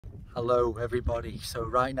Hello everybody, so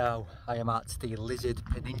right now I am at the Lizard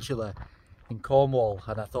Peninsula in Cornwall,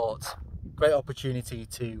 and I thought great opportunity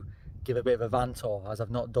to give a bit of a van tour, as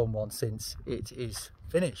I've not done one since it is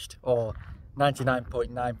finished, or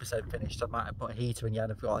 99.9% finished. I might have put a heater in, and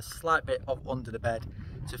I've got a slight bit of under the bed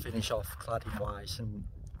to finish off cladding wise, and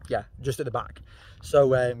yeah, just at the back.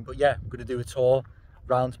 So but yeah, I'm going to do a tour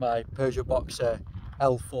around my Peugeot Boxer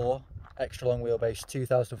L4 extra long wheelbase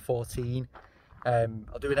 2014.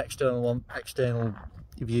 I'll do an external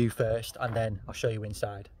view first, and then I'll show you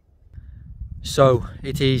inside. So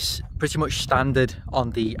it is pretty much standard on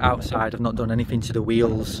the outside. I've not done anything to the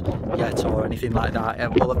wheels yet or anything like that.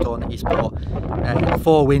 All I've done is put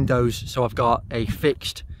 4 windows. So I've got a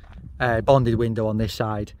fixed bonded window on this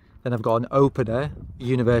side, then I've got an opener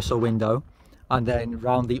universal window, and then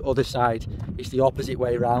round the other side it's the opposite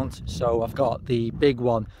way round. So I've got the big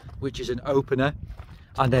one, which is an opener,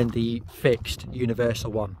 and then the fixed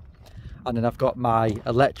universal one, and then I've got my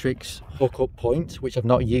electrics hookup point, which I've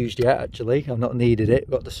not used yet. Actually, I've not needed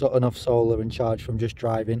it. Got enough solar and charge from just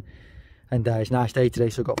driving, and it's a nice day today,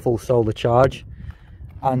 so I've got full solar charge.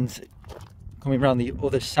 And coming around the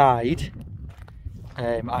other side,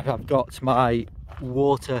 I've got my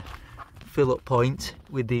water fill up point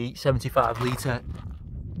with the 75 litre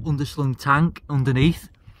underslung tank underneath.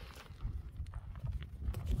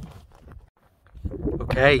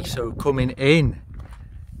 Okay, so coming in,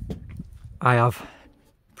 I have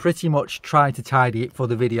pretty much tried to tidy it for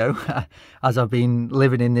the video as I've been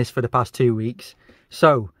living in this for the past 2 weeks.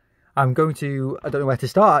 So I'm going to, I don't know where to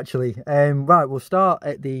start actually. Right, we'll start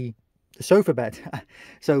at the sofa bed.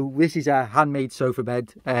 So this is a handmade sofa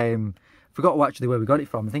bed. Forgot actually where we got it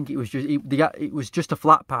from. I think it was just a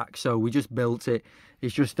flat pack, so we just built it.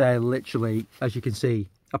 It's just literally, as you can see,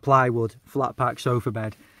 a plywood flat pack sofa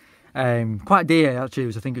bed. Quite dear actually.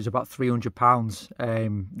 I think it was about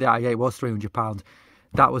 £300. Yeah, it was £300.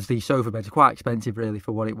 That was the sofa bed. It's quite expensive really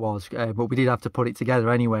for what it was, but we did have to put it together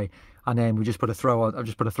anyway, and then we just put a throw on. I've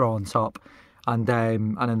just put a throw on top, and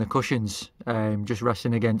then the cushions just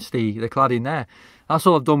resting against the cladding there. That's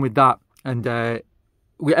all I've done with that. And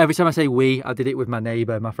every time I say we, I did it with my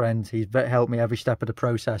neighbour, my friend. He's helped me every step of the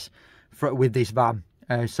process with this van.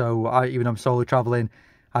 So even though I'm solo travelling,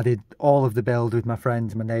 I did all of the build with my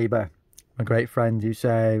friend, my neighbour, my great friend, who's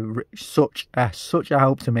such a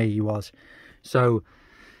help to me, he was. So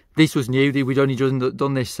this was new. We'd only just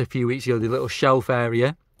done this a few weeks ago, the little shelf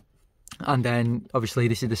area. And then obviously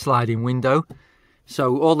this is the sliding window.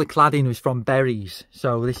 So all the cladding was from Berries.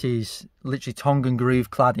 So this is literally tongue and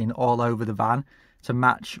groove cladding all over the van to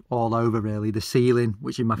match all over really. The ceiling,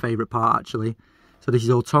 which is my favourite part actually. So this is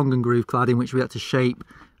all tongue and groove cladding, which we had to shape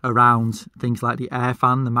around things like the air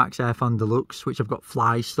fan, the Max Air Fan Deluxe, which I've got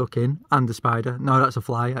flies stuck in, and the spider. No, that's a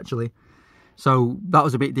fly actually. So that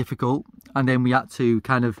was a bit difficult, and then we had to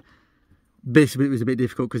kind of, this bit was a bit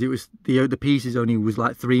difficult because it was the pieces only was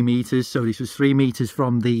like 3 meters. So this was 3 meters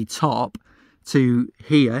from the top to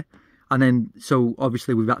here, and then so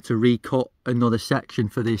obviously we've had to recut another section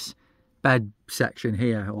for this bed section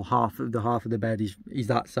here, or half of the bed is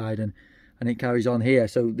that side, and it carries on here.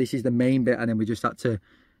 So this is the main bit, and then we just had to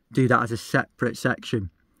do that as a separate section.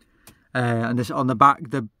 And this on the back,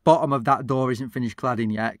 the bottom of that door isn't finished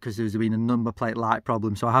cladding yet because there's been a number plate light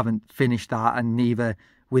problem, so I haven't finished that, and neither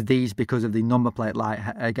with these because of the number plate light,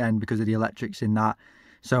 again because of the electrics in that.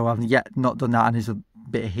 So I've yet not done that, and there's a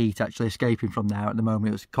bit of heat actually escaping from there at the moment.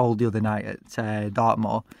 It was cold the other night at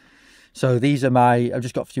Dartmoor. So these are I've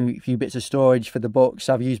just got a few bits of storage for the books.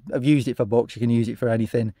 I've used it for books. You can use it for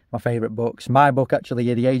anything. My favourite books. My book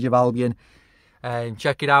actually, The Age of Albion.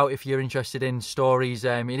 Check it out if you're interested in stories.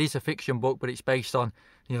 It is a fiction book, but it's based on,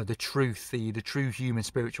 you know, the truth, the true human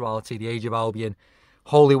spirituality. The Age of Albion,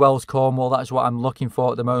 Holywell's Cornwall. That's what I'm looking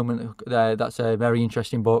for at the moment. That's a very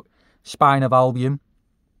interesting book. Spine of Albion,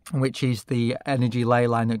 which is the energy ley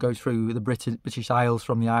line that goes through the British Isles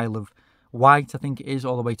from the Isle of Wight, I think it is,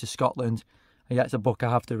 all the way to Scotland. And yeah, it's a book I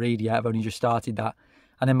have to read yet. I've only just started that.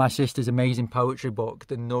 And then my sister's amazing poetry book,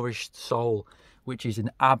 The Nourished Soul, which is an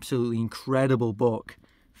absolutely incredible book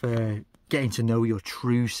for getting to know your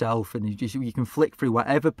true self. And you can flick through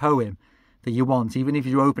whatever poem that you want. Even if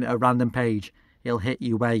you open it at a random page, it'll hit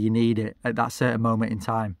you where you need it at that certain moment in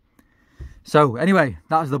time. So anyway,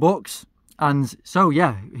 that's the books. And so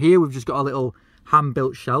yeah, here we've just got a little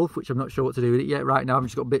hand-built shelf, which I'm not sure what to do with it yet. Right now I've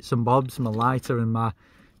just got bits and bobs, my lighter and my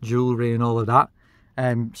jewellery and all of that.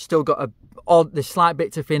 Still got the slight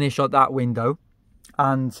bit to finish on that window.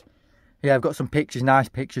 And yeah, I've got some pictures, nice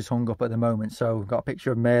pictures hung up at the moment. So I've got a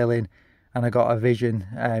picture of Merlin, and I got a vision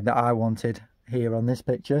that I wanted here on this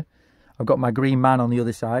picture. I've got my green man on the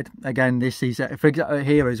other side. Again, this is, for example,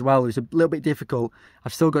 here as well, it's a little bit difficult.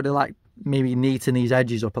 I've still got to like maybe neaten these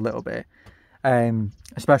edges up a little bit.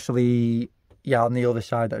 Especially, yeah, on the other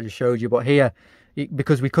side that I just showed you. But here,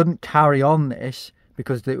 because we couldn't carry on this,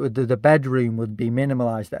 because the bedroom would be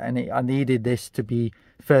minimalised, and I needed this to be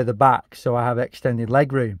further back, so I have extended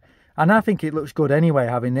leg room. And I think it looks good anyway,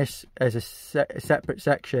 having this as a separate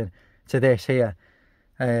section to this here.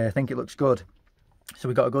 I think it looks good. So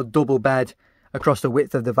we've got a good double bed across the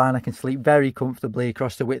width of the van. I can sleep very comfortably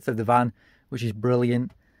across the width of the van, which is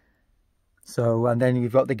brilliant. So, and then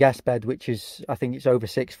you've got the guest bed, which is, I think it's over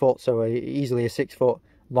 6 foot, so easily a 6 foot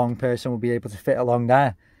long person will be able to fit along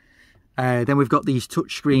there. Then we've got these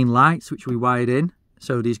touchscreen lights, which we wired in.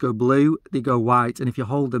 So these go blue, they go white, and if you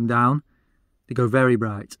hold them down, they go very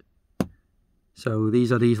bright. So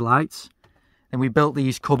these are these lights. And we built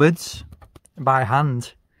these cupboards by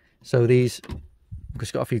hand. So these, I've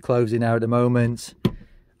just got a few clothes in there at the moment,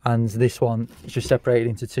 and this one is just separated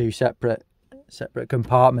into 2 separate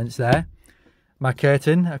compartments there. My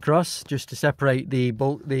curtain across just to separate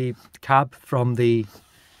the cab from the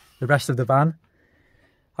rest of the van.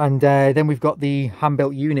 And then we've got the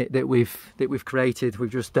hand-built unit that we've created. We've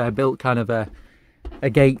just built kind of a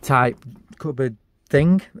gate type cupboard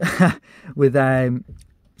thing with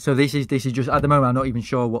so this is just, at the moment I'm not even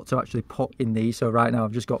sure what to actually put in these. So right now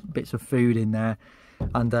I've just got bits of food in there,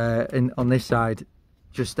 and on this side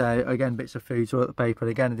just again bits of food, toilet paper.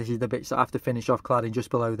 Again, this is the bits that I have to finish off cladding just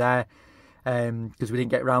below there, because we didn't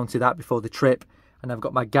get round to that before the trip. And I've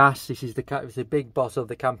got my gas. This is the big boss of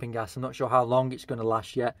the camping gas. I'm not sure how long it's going to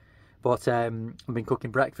last yet, but I've been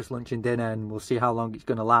cooking breakfast, lunch and dinner, and we'll see how long it's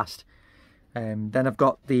going to last. Then I've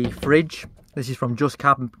got the fridge. This is from Just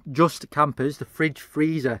Campers, the fridge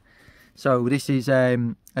freezer. So this is a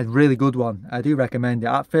really good one. I do recommend it.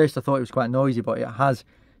 At first I thought it was quite noisy, but it has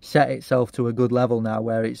set itself to a good level now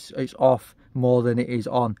where it's off more than it is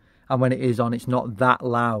on. And when it is on, it's not that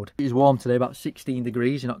loud. It's warm today, about 16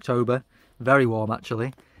 degrees in October. Very warm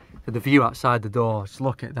actually. So the view outside the door, just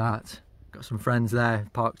look at that. Got some friends there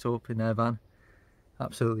parked up in their van.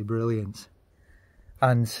 Absolutely brilliant.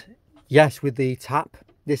 And yes, with the tap,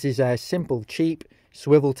 this is a simple, cheap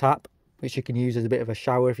swivel tap, which you can use as a bit of a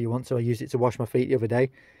shower if you want to. I used it to wash my feet the other day.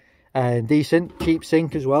 Decent, cheap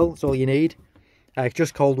sink as well, that's all you need.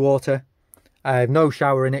 Just cold water. No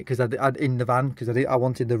shower in it because in the van, because I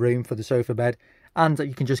wanted the room for the sofa bed. And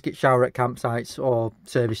you can just get shower at campsites or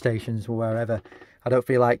service stations or wherever. I don't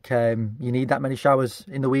feel like you need that many showers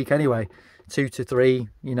in the week anyway. 2 to 3,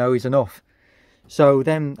 you know, is enough. So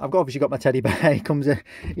then I've obviously got my teddy bear.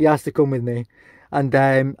 He has to come with me. And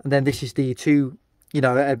then this is the two, you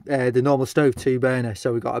know, the normal stove 2 burner.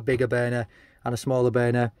 So we've got a bigger burner and a smaller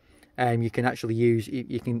burner. You can actually use,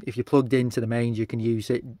 if you're plugged into the mains, you can use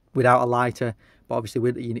it without a lighter. But obviously,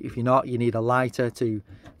 if you're not, you need a lighter to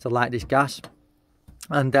light this gas.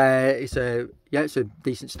 And it's a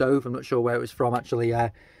decent stove. I'm not sure where it was from actually.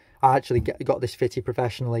 I actually got this fitted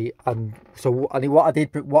professionally, and so I think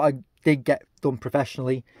what I did get done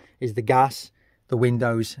professionally is the gas, the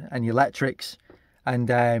windows, and the electrics.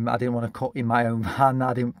 And I didn't want to cut in my own van.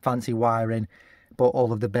 I didn't fancy wiring, but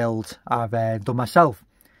all of the build I've done myself.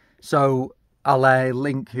 So I'll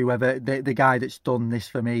link whoever the guy that's done this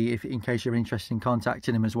for me, in case you're interested in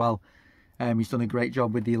contacting him as well. He's done a great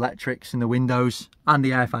job with the electrics and the windows and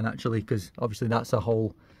the air fan actually, because obviously that's a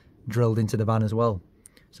hole drilled into the van as well.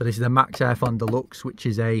 So this is the Max Air Fan Deluxe, which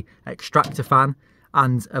is a extractor fan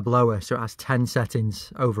and a blower, so it has 10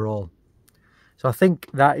 settings overall. So I think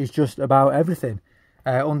that is just about everything.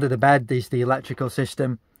 Under the bed there's the electrical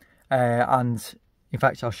system, and in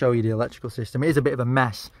fact I'll show you the electrical system. It is a bit of a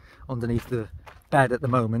mess underneath the bed at the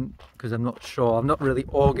moment because I'm not sure, I'm not really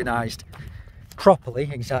organised properly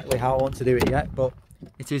exactly how I want to do it yet, but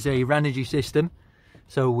it is a Renogy system.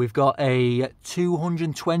 So we've got a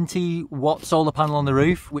 220 watt solar panel on the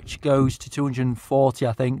roof, which goes to 240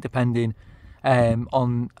 I think, depending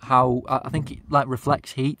on how, I think it like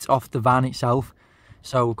reflects heat off the van itself.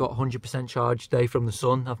 So we've got 100% charge day from the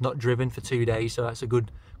sun. I've not driven for 2 days, so that's a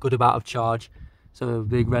good amount of charge. So a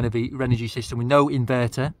big Renogy system with no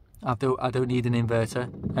inverter. I don't need an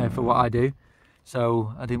inverter for what I do,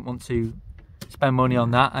 so I didn't want to spend money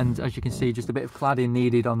on that. And as you can see, just a bit of cladding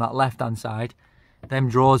needed on that left hand side. Them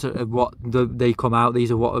drawers are what they come out.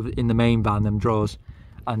 These are what are in the main van, them drawers.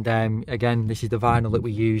 And again, this is the vinyl that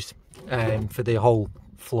we used for the whole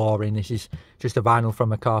flooring. This is just a vinyl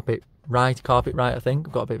from a carpet right I think.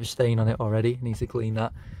 I've got a bit of a stain on it already, needs to clean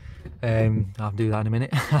that. I'll do that in a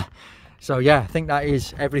minute. So yeah, I think that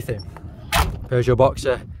is everything. Peugeot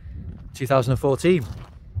Boxer 2014.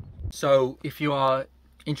 So if you are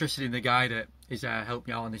interested in the guy that is helped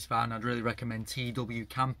me out on this van, I'd really recommend TW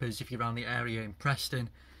Campers if you're around the area in Preston,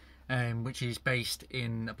 which is based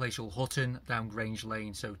in a place called Hutton down Grange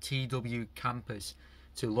Lane. So TW Campers,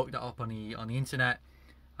 to look that up on the internet.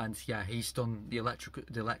 And yeah, he's done the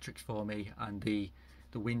electrics for me, and the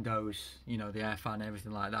windows, you know, the air fan,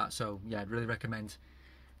 everything like that. So yeah, I'd really recommend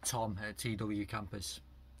Tom at TW Campers.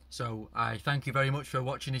 So I thank you very much for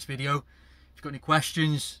watching this video. If you've got any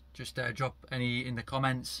questions, just drop any in the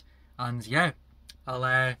comments. And yeah, I'll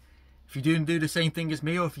if you do the same thing as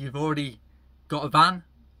me, or if you've already got a van,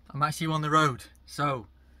 I might see you on the road. So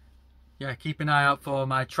yeah, keep an eye out for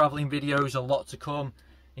my travelling videos. A lot to come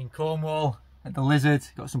in Cornwall at the Lizard.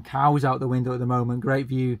 Got some cows out the window at the moment. Great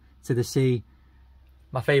view to the sea.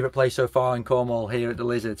 My favourite place so far in Cornwall, here at the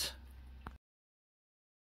Lizard.